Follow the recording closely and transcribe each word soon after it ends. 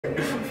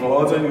For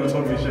all the time you were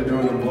talking shit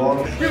during the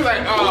vlog. He was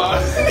like,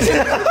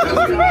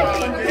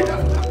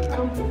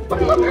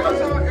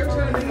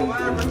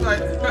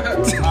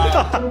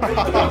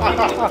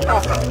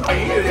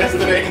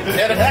 yesterday.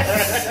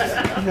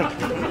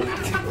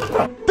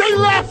 They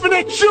laughing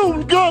at you,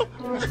 nigga.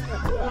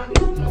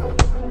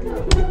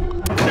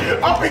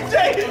 OPJ!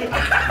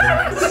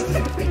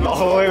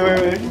 Oh, wait.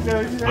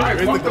 Alright,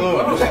 fuck the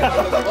glove.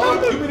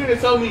 You didn't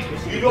tell me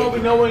you don't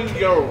be knowing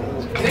your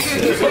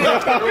niggas.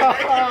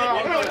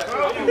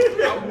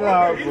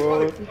 Nah,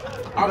 bro.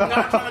 I'm not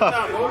trying to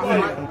not, bro.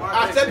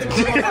 I said the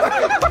glove.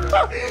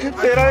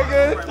 Say that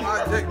again?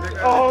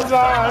 Oh,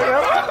 God.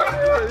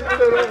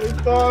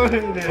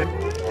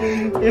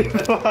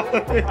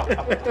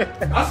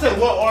 I said,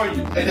 what are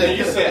you? And then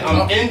you said,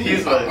 I'm Indian.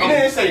 You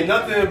didn't say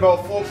nothing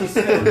about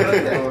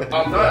 4%.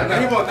 I'm not. Now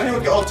he will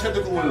get all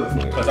technical with us.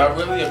 Because I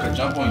really could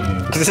jump on you.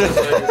 Because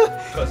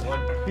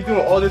He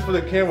doing all this for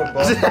the camera,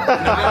 bro. What's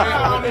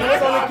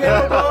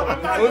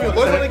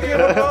on the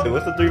camera, bro?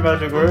 What's the 3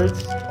 magic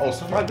words? Oh,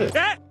 suck my dick.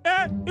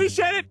 He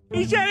said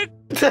it.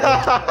 Suck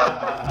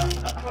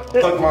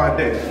my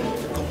dick.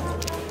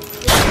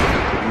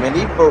 Man,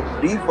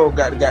 these folk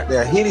got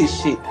their hit his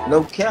shit,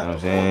 no cap. You know what I'm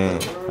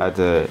saying? I had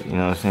to, you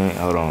know what I'm saying?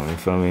 Hold on, you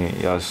feel me?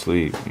 Y'all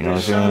sleep, you know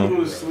what I'm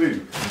saying?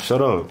 Sleep.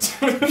 Shut up.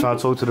 I'm trying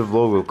to talk to the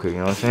vlog real quick, you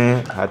know what I'm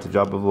saying? I had to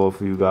drop a vlog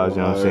for you guys, you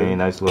know what I'm saying?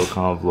 Nice little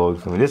calm vlog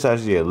for me. This is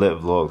actually a lit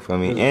vlog for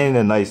me, and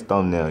a nice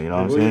thumbnail, you know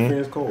what I'm saying? What are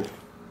your fans called?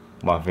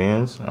 My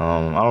fans? I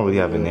don't really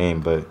have a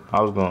name, but I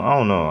don't know. I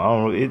don't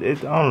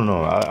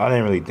know. I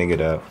didn't really think of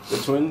that. The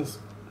twins?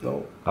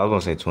 No. I was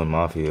gonna say Twin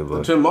Mafia,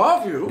 but Twin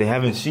Mafia? they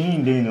haven't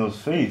seen Daniel's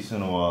face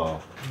in a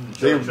while.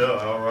 Chill,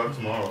 I'll rock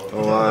tomorrow. You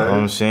know what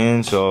I'm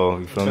saying? So,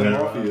 you feel me?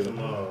 Mafia.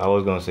 I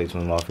was gonna say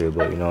Twin Mafia,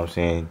 but you know what I'm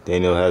saying?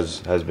 Daniel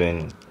has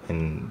been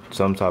in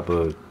some type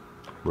of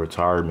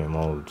retirement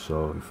mode,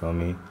 so you feel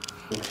me?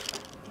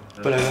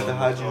 But I got the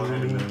hygiene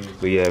room.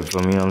 But yeah,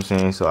 for me, you know what I'm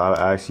saying? So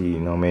I actually, you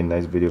know, made a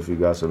nice video for you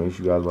guys, so make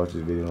sure you guys watch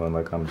this video and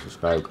like, comment,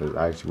 subscribe, because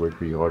I actually worked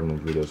pretty hard on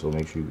this video, so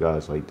make sure you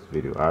guys like this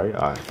video,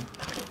 alright?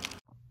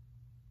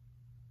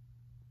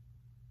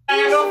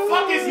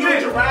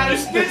 You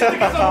snitch to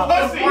get some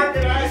pussy.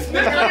 You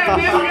snitch on your man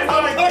to get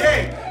some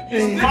pussy. You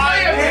snitch on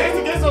your man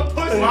to get some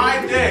pussy.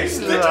 My day.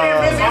 Snitch on your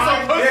man to get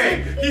some pussy.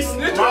 He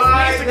snitched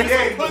on his man to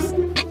get some pussy.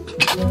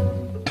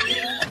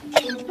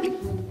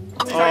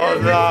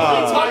 Oh, nah.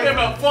 You talking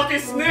about fucking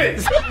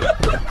snitch.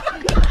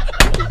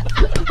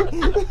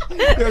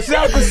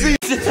 Shout to see.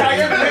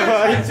 Tiger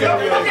bitch. Your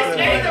fucking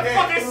scared to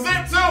fucking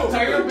sit too.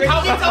 How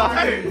we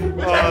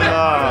talking? Oh,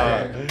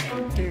 nah.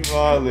 He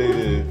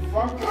violated.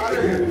 Fuck out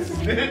of here,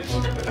 snitch.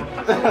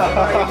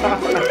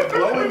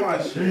 Blowing my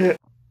shit.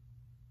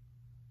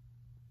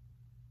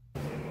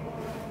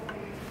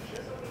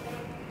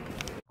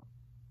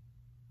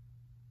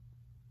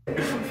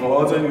 For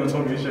all the time you were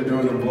talking shit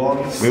during the vlog.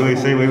 Wait,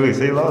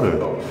 say it louder.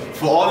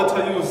 For all the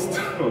time you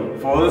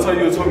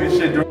was talking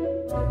shit during.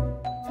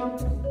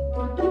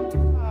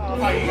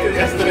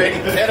 Yesterday.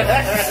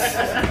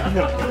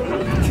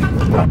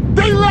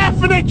 They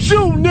laughing at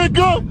you,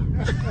 nigga.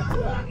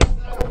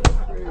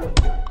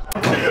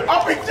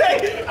 OPJ!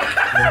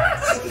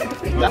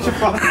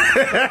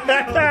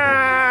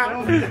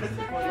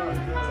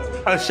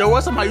 Show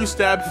us how you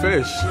stab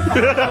fish.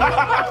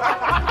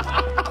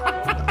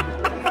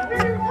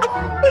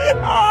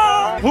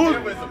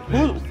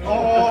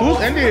 Who's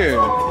Indian?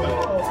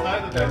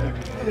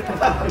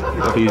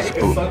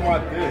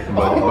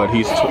 But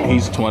he's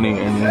 20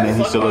 and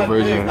he's still a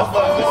virgin.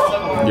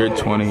 You're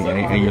 20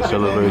 and you're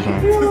still a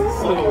virgin.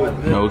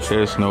 No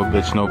kiss, no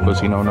bitch, no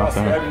pussy, no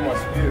nothing.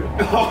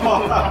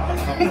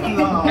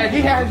 And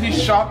he has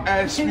these sharp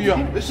ass spear.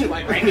 This shit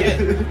like right here.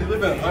 You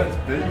live in Huts,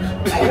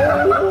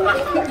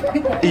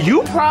 bitch.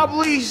 You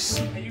probably.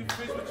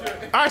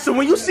 Alright, so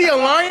when you see a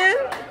lion,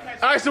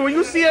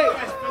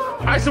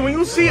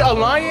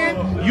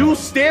 you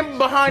stand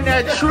behind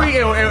that tree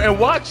and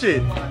watch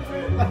it.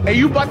 And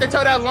you about to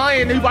tell that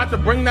lion you about to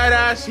bring that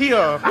ass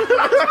here.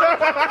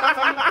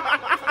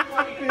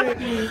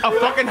 A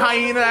fucking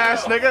hyena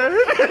ass nigga.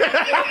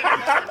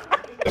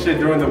 Shit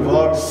during the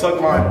vlog,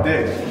 suck my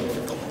dick.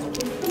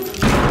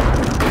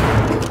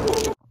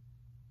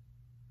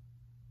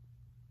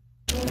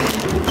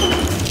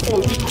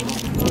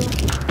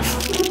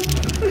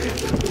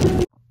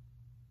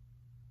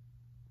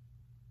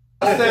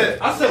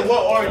 I said,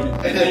 what are you?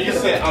 And then you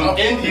said, I'm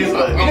Indian.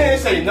 You didn't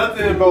say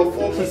nothing about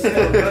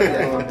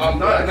 4%. I'm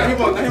not. Now he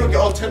will get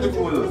all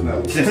technical with us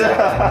now. Because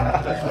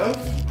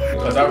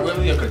I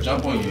really could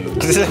jump on you.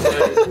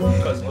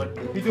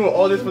 He doing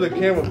all this for the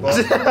camera, bro. What's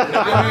on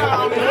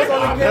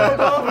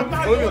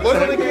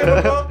the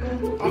camera, bro?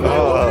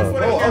 What's on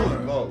the camera,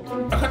 bro?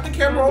 I cut the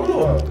camera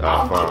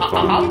off.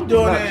 I'm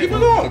doing it. Keep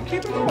it on.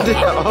 Keep it on.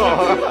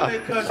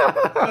 Because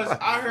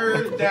I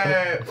heard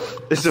that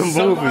It's a movie.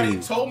 somebody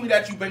told me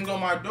that you banged on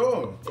my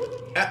door.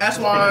 That's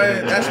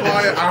why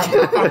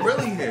I'm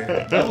really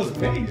here. That was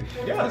me.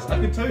 Yes, I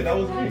can tell you that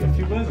was me a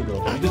few minutes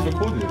ago. You just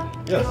recorded it.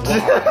 Yes.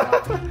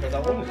 Because I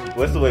wanted to.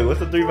 What's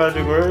the 3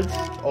 magic words?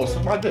 Oh,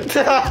 suck my dick.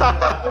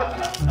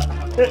 God,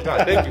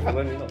 thank you for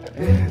letting me know.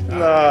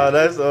 Nah,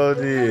 that's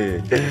OD.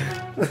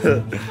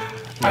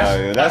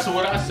 Nah, That's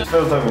what I said.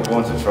 feels like we're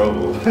going to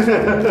trouble.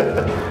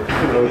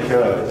 No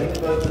cap.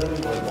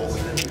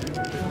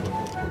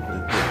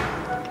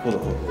 Hold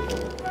on.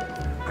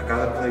 I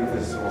gotta play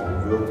this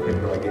song real quick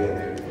when I get in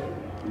there.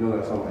 You know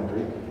that song I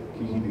Drake?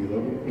 Kiki, do you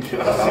love me?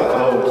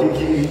 Oh,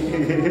 Kiki.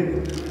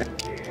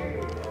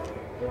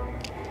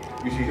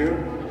 You see him?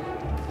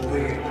 Oh,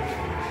 wait.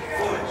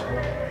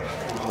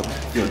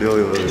 Yo,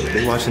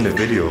 they watching the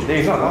video.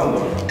 He's not out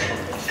though.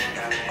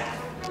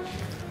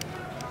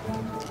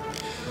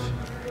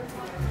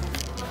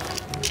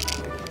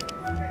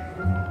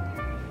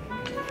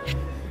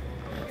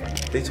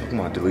 They talking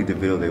about delete the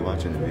video, they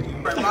watching the video.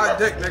 My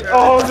dick, nigga.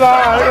 Oh,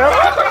 God.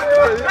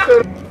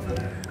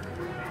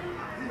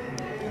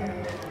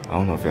 I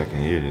don't know if y'all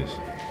can hear this.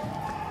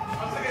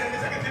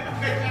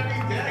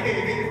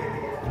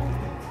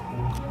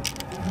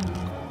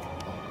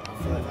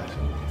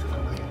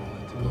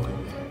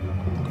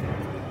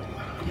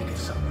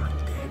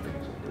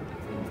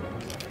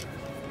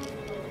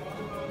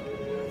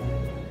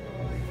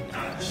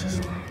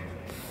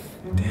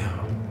 Damn.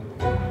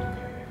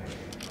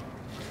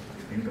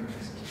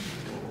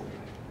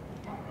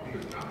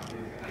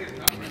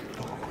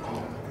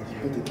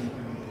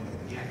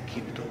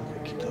 Keep it over.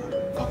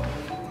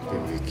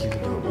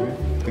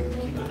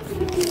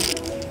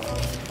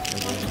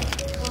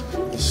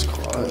 It's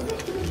quiet.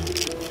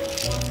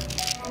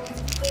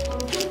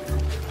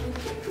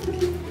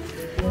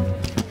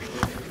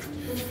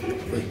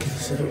 Wait, can I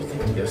set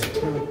everything? Yes, it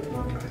can.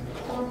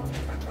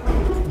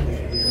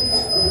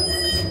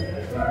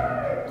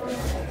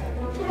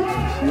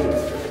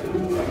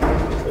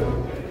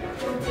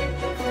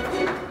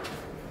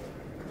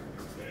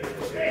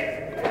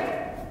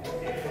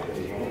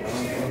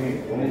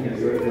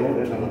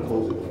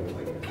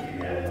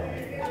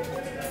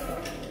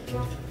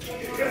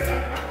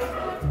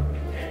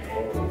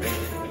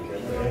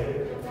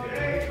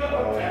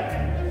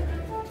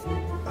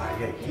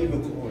 He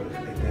records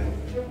and then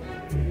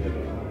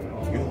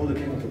you hold the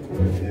camera to record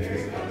and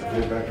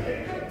then go back.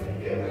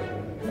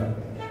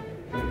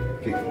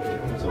 Okay,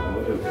 so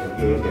what the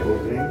whole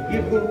thing?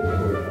 Yeah, go. Or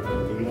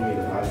you want me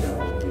to hide that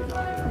whole thing?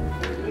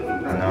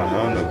 No,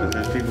 because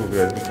there's people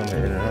that be coming in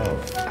and out.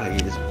 I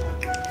eat this.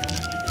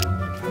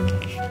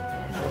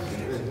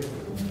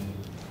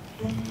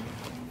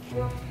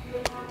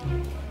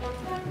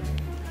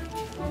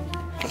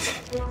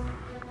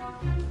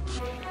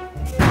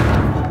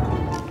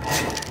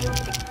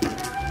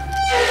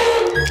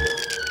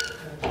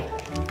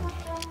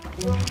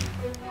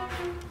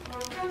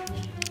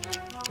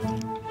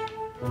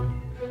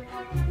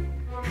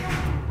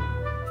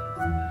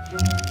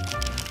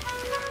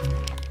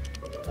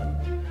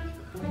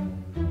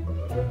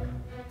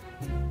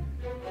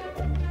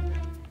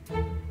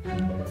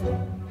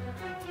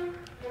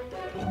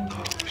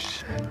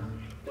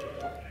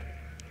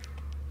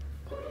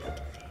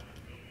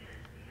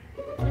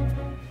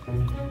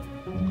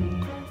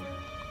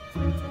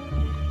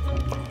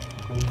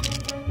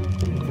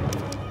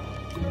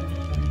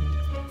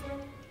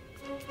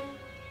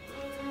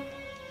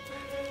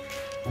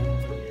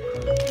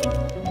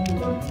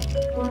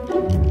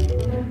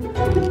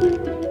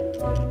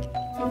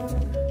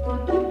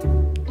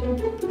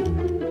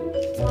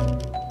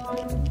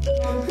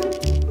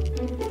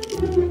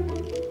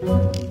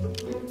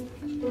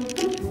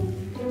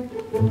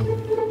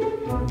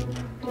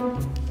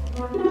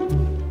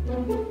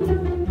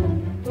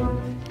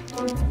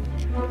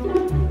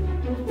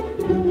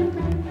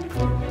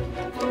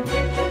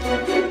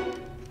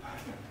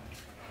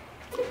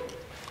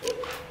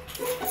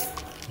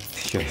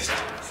 Yes.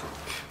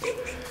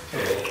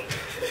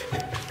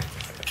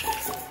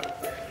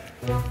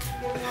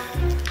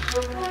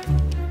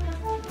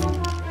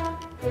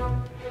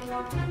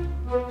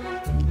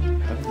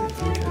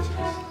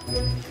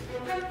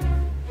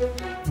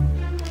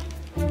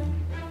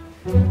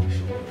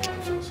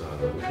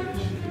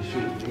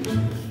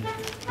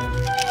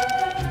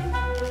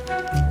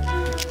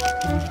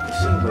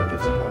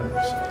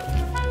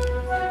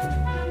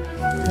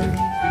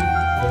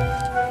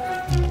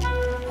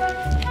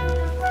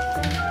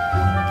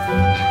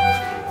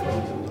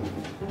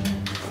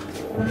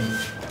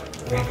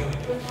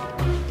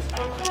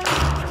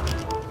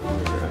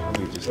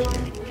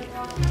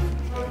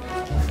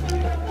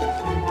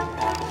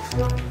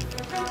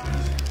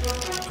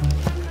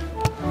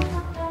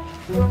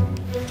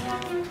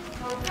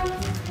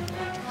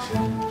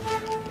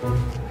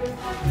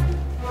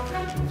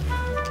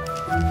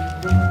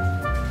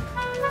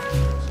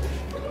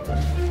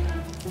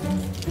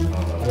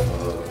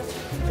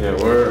 Yeah,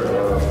 word.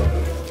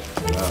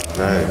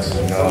 Nice.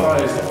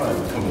 Somebody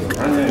coming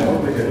running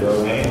over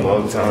here.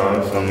 Long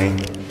time for me.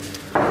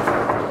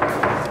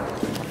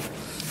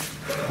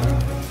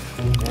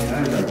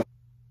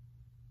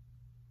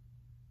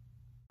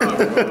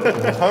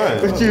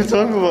 What you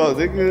talking about,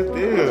 nigga?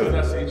 Damn.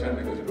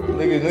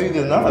 Nigga, no, you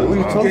did not. What are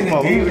you talking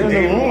about? We was in the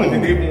room.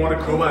 Did they even want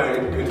to come out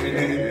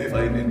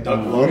and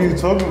duck? What are you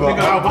talking about?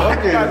 Nigga,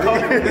 I'm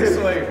talking this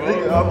way, bro.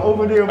 Nigga, I'm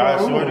over there in my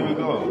room. Where did we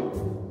go?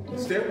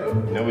 Step up.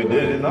 No, we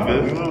did. No, we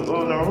was in the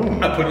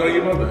room. I put it on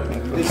your mother. I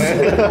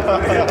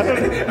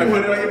put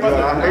it on your mother.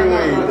 I hate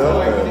what you done.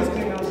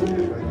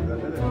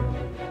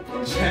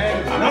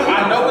 I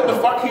know what the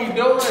fuck he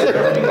doing.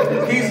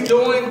 He's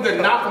doing the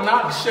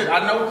knock shit. I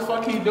know what the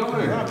fuck he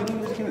doing.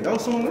 That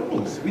was someone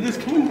else. We just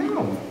came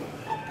down.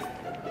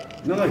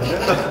 No, like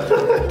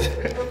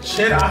that.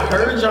 Shit, I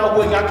heard y'all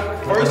when y'all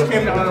first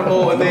came down the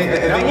hole and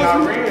then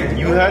y'all ran.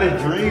 You had a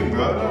dream,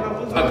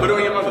 bro. I put it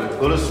on your mother.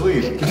 Go to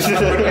sleep. Go to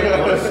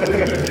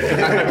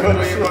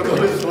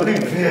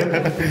sleep.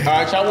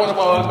 Alright, y'all want to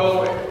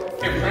go?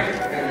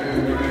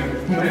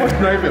 It's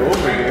not even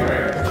over here.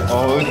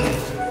 Oh,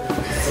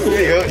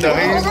 yeah, no,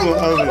 he's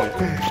wild.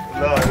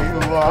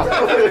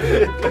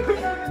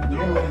 No,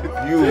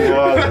 you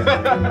wild.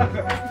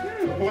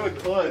 What a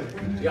clutch.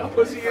 Y'all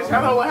pussy as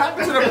hell. What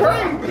happened to the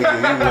prank? Nigga,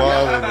 you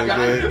wildin',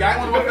 nigga. Y'all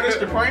want to go finish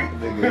the prank?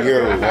 Nigga,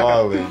 you're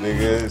wildin',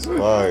 nigga. It's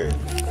fire.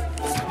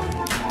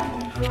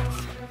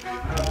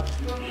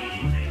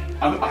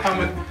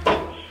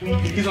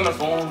 He's on the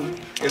phone.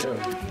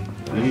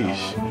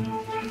 Yeesh.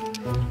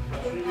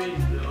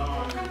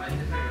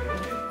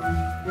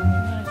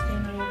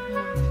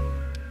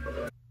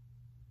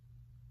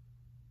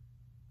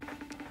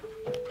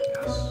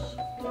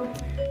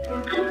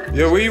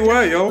 Yo, where you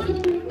at, yo?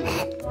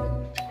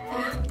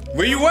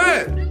 Where you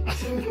at?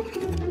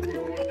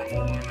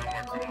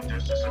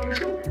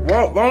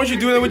 Why don't you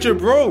do that with your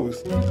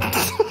bros?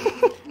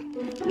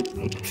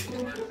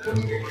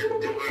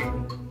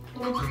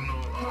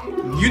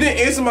 You didn't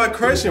answer my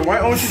question. Why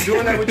aren't you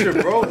doing that with your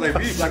bros? Like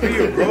we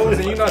your bros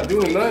and you're not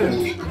doing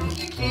nothing.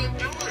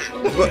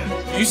 But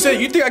you said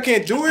you think I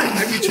can't do it?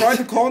 Have you tried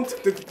to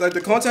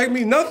to contact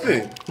me?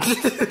 Nothing.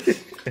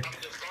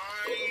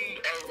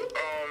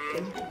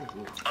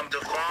 I'm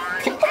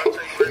defined. I'll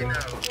tell you right now.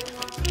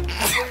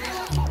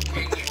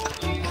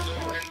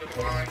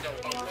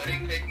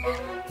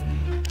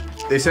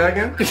 They say that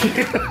again?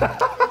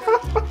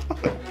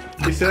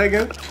 They say that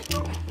again?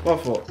 My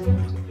fault.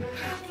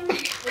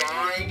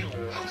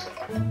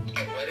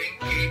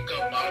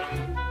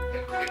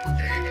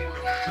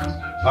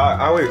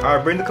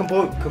 Alright, bring the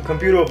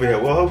computer over here.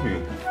 We'll help you.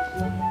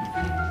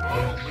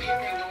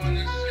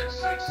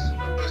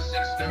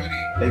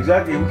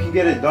 Exactly, we can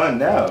get it done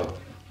now.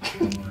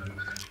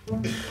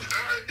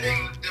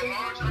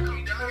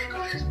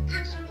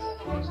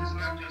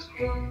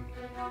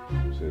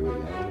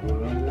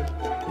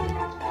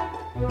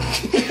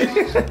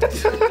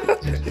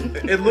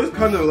 It looks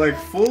kind of like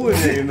full in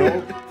there, you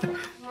know?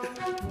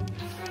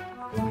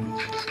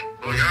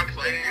 Well, y'all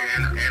playing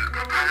and I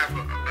have a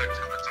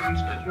time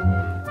schedule.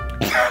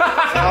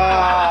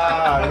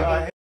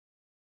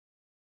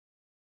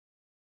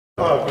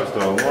 Oh,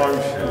 Crystal, warm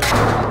shit.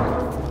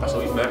 So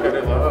he's back at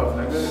it love,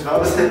 nigga.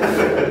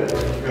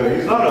 Yo,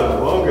 he's not a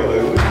vlogger,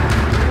 like,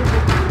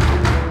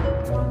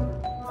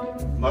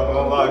 not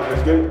gonna lie,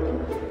 Chris.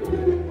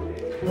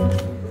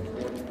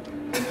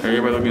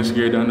 Everybody looking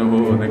scared down the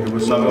hole, nigga.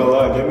 What's Not gonna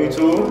lie, give me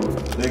two.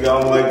 Nigga,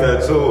 I'm like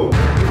that too.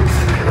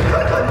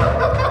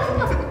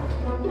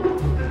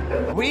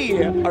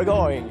 We are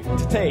going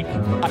to take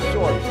a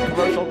short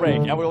commercial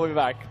break and we'll be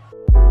back.